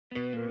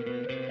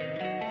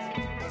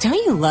Don't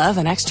you love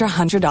an extra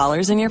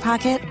 $100 in your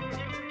pocket?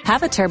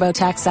 Have a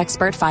TurboTax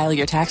expert file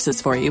your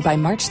taxes for you by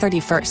March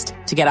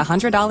 31st to get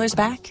 $100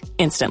 back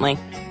instantly.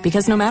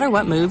 Because no matter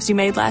what moves you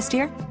made last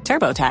year,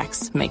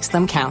 TurboTax makes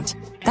them count.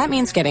 That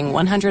means getting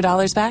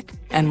 $100 back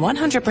and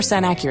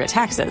 100% accurate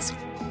taxes,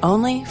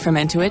 only from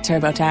Intuit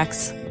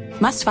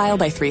TurboTax. Must file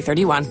by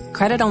 3/31.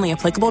 Credit only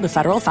applicable to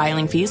federal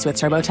filing fees with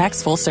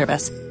TurboTax full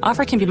service.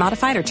 Offer can be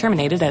modified or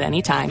terminated at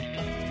any time.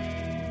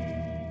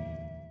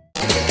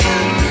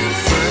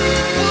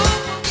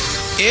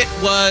 It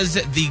was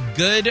the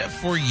Good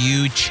For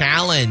You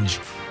Challenge.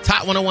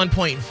 Top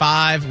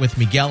 101.5 with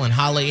Miguel and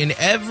Holly. And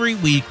every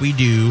week we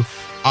do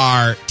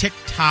our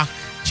TikTok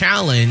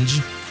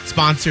challenge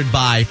sponsored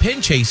by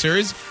Pin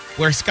Chasers,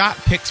 where Scott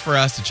picks for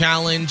us a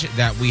challenge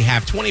that we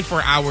have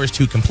 24 hours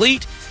to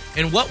complete.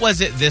 And what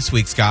was it this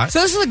week, Scott?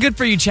 So this is a Good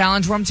For You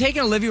challenge where I'm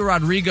taking Olivia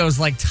Rodrigo's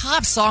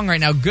top song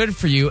right now, Good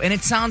For You, and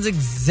it sounds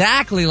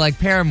exactly like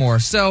Paramore.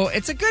 So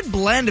it's a good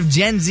blend of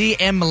Gen Z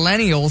and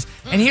millennials.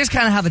 And here's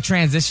kind of how the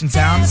transition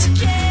sounds.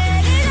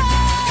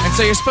 And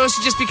so you're supposed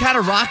to just be kind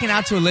of rocking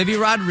out to Olivia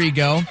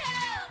Rodrigo.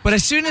 But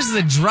as soon as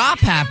the drop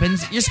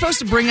happens, you're supposed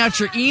to bring out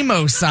your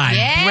emo side.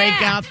 Yeah.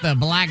 Break out the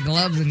black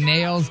gloves and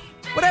nails.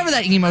 Whatever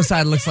that emo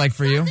side looks like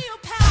for you.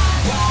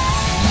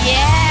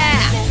 Yeah.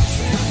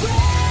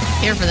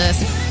 Here for this.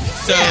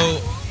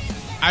 So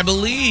I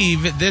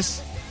believe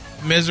this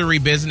Misery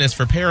Business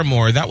for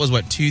Paramore, that was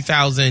what,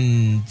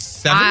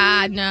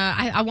 2007? No,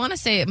 I want to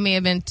say it may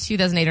have been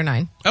 2008 or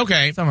 9.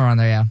 Okay. Somewhere around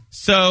there, yeah.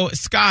 So,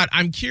 Scott,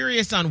 I'm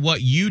curious on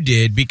what you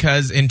did,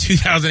 because in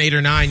 2008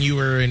 or 9, you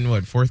were in,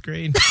 what, 4th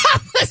grade?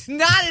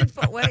 Not in...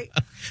 Wait.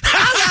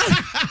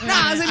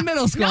 I was in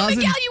middle school. No,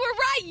 Miguel, you were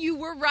right. You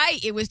were right.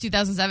 It was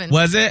 2007.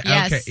 Was it?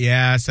 Yes. Okay.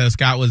 Yeah, so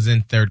Scott was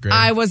in 3rd grade.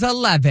 I was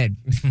 11.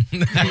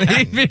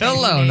 Leave me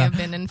alone. You may have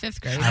been in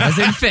 5th grade. I was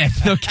in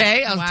 5th,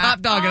 okay? I was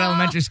top dog in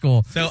elementary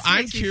school. So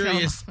I'm makes me feel-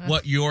 curious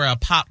what your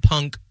pop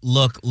punk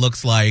look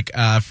looks like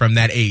from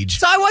that age.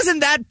 So I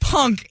wasn't that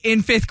punk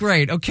in 5th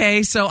grade,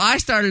 okay? So I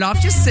started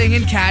off just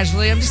singing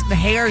casually. The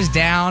hair is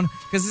down,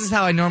 because this is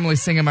how I normally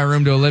sing in my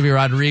room to Olivia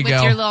Rodrigo.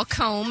 With your little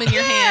comb in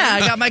your hand.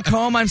 Yeah, I got my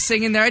comb. I'm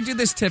singing there. I do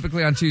this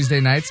typically on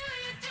Tuesday nights.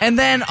 And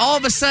then all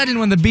of a sudden,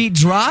 when the beat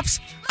drops,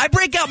 I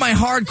break out my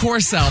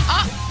hardcore self.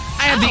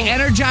 I have the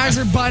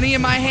Energizer Bunny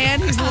in my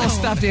hand. He's a little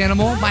stuffed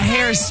animal. My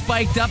hair is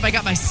spiked up. I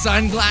got my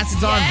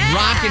sunglasses on,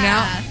 rocking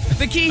out.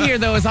 The key here,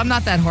 though, is I'm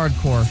not that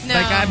hardcore. No.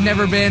 I've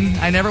never been.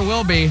 I never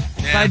will be. Yeah.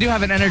 But I do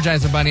have an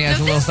Energizer Bunny as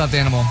a little stuffed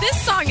animal.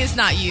 This song is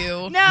not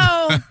you.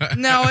 No, it never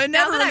Now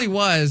that really I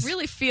was.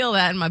 really feel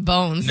that in my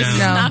bones. No. This is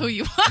No. not who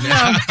you are.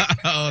 No,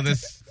 Oh,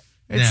 this...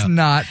 it's no.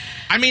 not.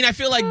 I mean, I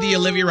feel like the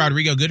Olivia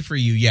Rodrigo, Good For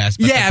You, yes.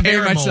 But Yeah, the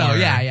very much so. Paramore,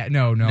 Yeah.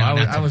 No,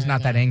 I was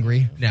not that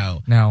angry.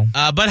 No. No.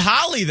 But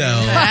Holly,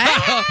 though,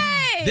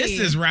 Hey! this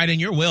is right in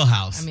your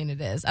wheelhouse. I mean,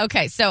 it is.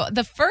 Okay, so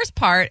the first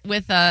part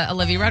with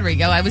Olivia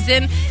Rodrigo, I was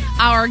in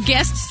our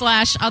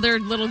guest/other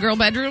little girl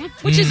bedroom,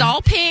 which is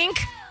all pink.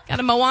 Got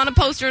a Moana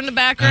poster in the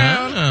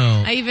background.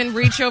 Oh. I even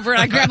reach over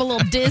and I grab a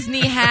little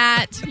Disney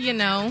hat,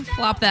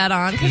 plop that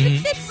on. 'Cause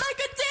it's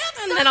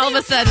and then all of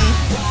a sudden,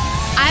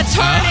 I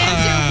turned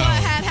into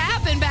what had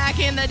happened back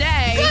in the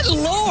day. Good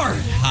Lord.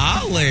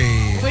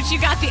 Holly. Which you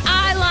got the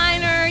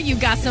eyeliner, you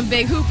got some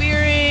big hoop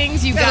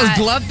earrings, you Got got... those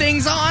glove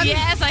things on?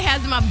 Yes, I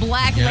had my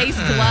black lace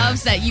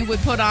gloves that you would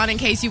put on in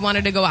case you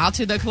wanted to go out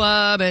to the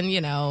club and,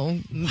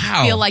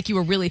 feel like you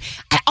were really...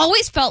 I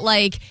always felt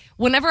like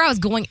whenever I was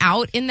going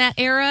out in that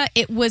era,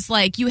 it was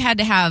like you had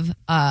to have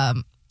a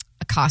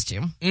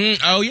costume.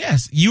 Oh,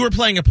 yes. You were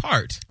playing a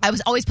part. I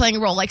was always playing a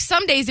role. Like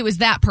some days it was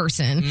that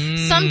person.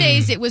 Some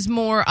days it was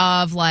more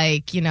of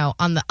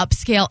on the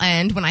upscale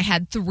end when I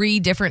had 3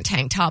 different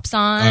tank tops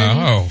on.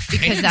 Oh,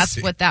 because fancy.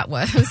 that's what that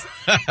was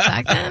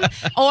back then.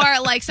 Or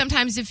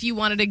sometimes if you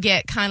wanted to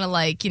get kind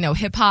of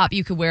hip hop,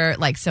 you could wear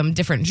some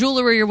different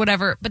jewelry or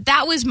whatever. But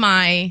that was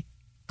my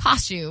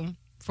costume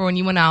for when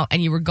you went out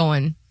and you were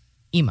going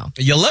emo.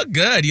 You look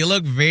good. You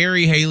look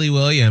very Hayley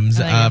Williams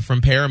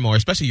from Paramore.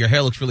 Especially your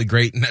hair looks really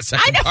great in that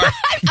second part.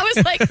 I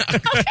was like,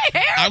 okay,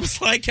 hair. I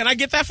was like, can I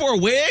get that for a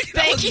wig?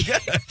 Thank you.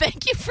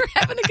 Thank you for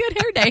having a good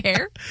hair day,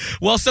 hair.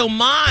 Well, so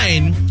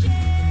mine,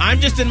 I'm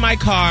just in my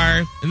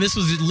car, and this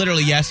was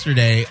literally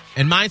yesterday,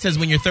 and mine says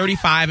when you're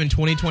 35 in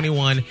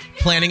 2021,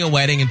 planning a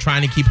wedding and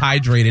trying to keep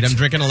hydrated, I'm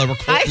drinking a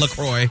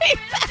LaCroix.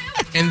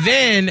 And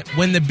then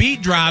when the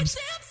beat drops,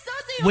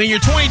 when you're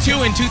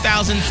 22 in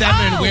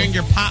 2007 and wearing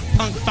your pop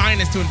punk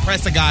finest to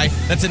impress a guy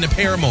that's into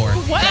Paramore.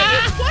 What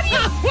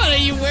What are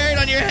you wearing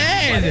on your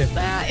head? What is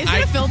that? Is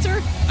it a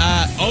filter?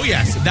 Oh,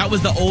 yes. That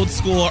was the old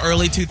school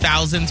early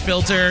 2000s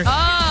filter.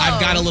 Oh. I've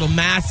got a little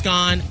mask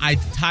on. I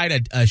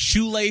tied a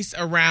shoelace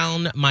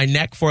around my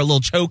neck for a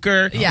little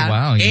choker. Yeah. Oh,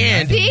 wow.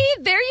 And See,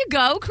 there you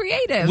go.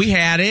 Creative. we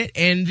had it.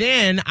 And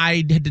then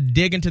I had to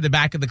dig into the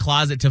back of the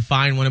closet to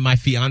find one of my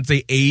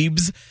fiance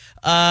Abe's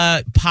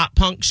pop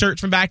punk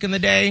shirts from back in the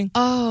day.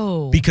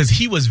 Oh. Because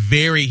he was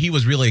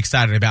really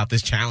excited about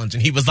this challenge.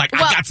 And he was like, I've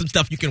got some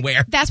stuff you can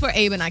wear. That's where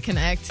Abe and I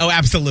connect. Oh,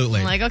 absolutely.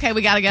 I'm like, okay,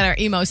 we got to get our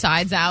emo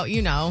sides out,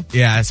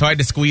 Yeah, so I had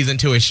to squeeze squeeze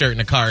into his shirt in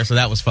a car, so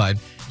that was fun.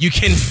 You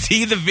can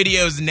see the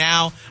videos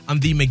now on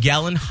the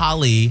Miguel and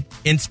Holly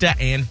Insta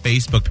and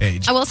Facebook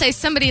page. I will say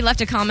somebody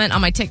left a comment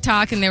on my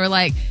TikTok, and they were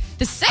like,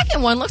 the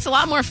second one looks a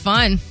lot more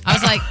fun. I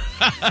was like,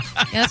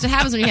 yeah, that's what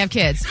happens when you have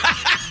kids.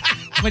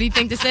 What do you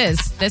think this is?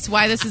 That's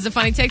why this is a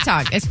funny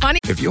TikTok. It's funny.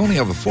 If you only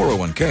have a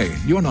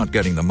 401k, you're not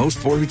getting the most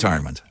for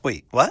retirement.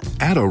 Wait, what?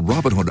 Add a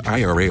Robinhood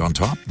IRA on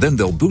top, then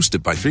they'll boost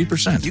it by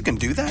 3%. You can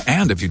do that?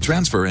 And if you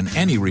transfer in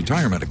any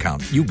retirement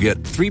account, you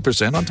get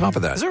 3% on top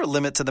of that. Is there a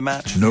limit to the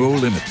match? No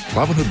limit.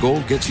 Robinhood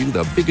Gold gets you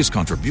the biggest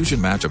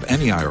contribution match of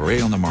any IRA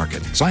on the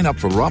market. Sign up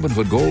for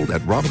Robinhood Gold at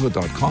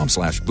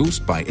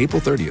Robinhood.com/boost by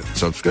April 30th.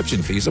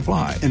 Subscription fees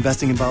apply.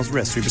 Investing involves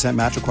risk. 3%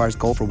 match requires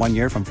gold for 1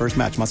 year from first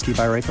match. Must keep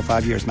IRA for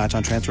 5 years. Match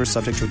on transfers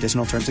subject to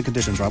additional terms and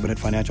conditions. Robinhood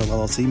Financial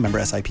LLC, member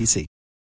SIPC.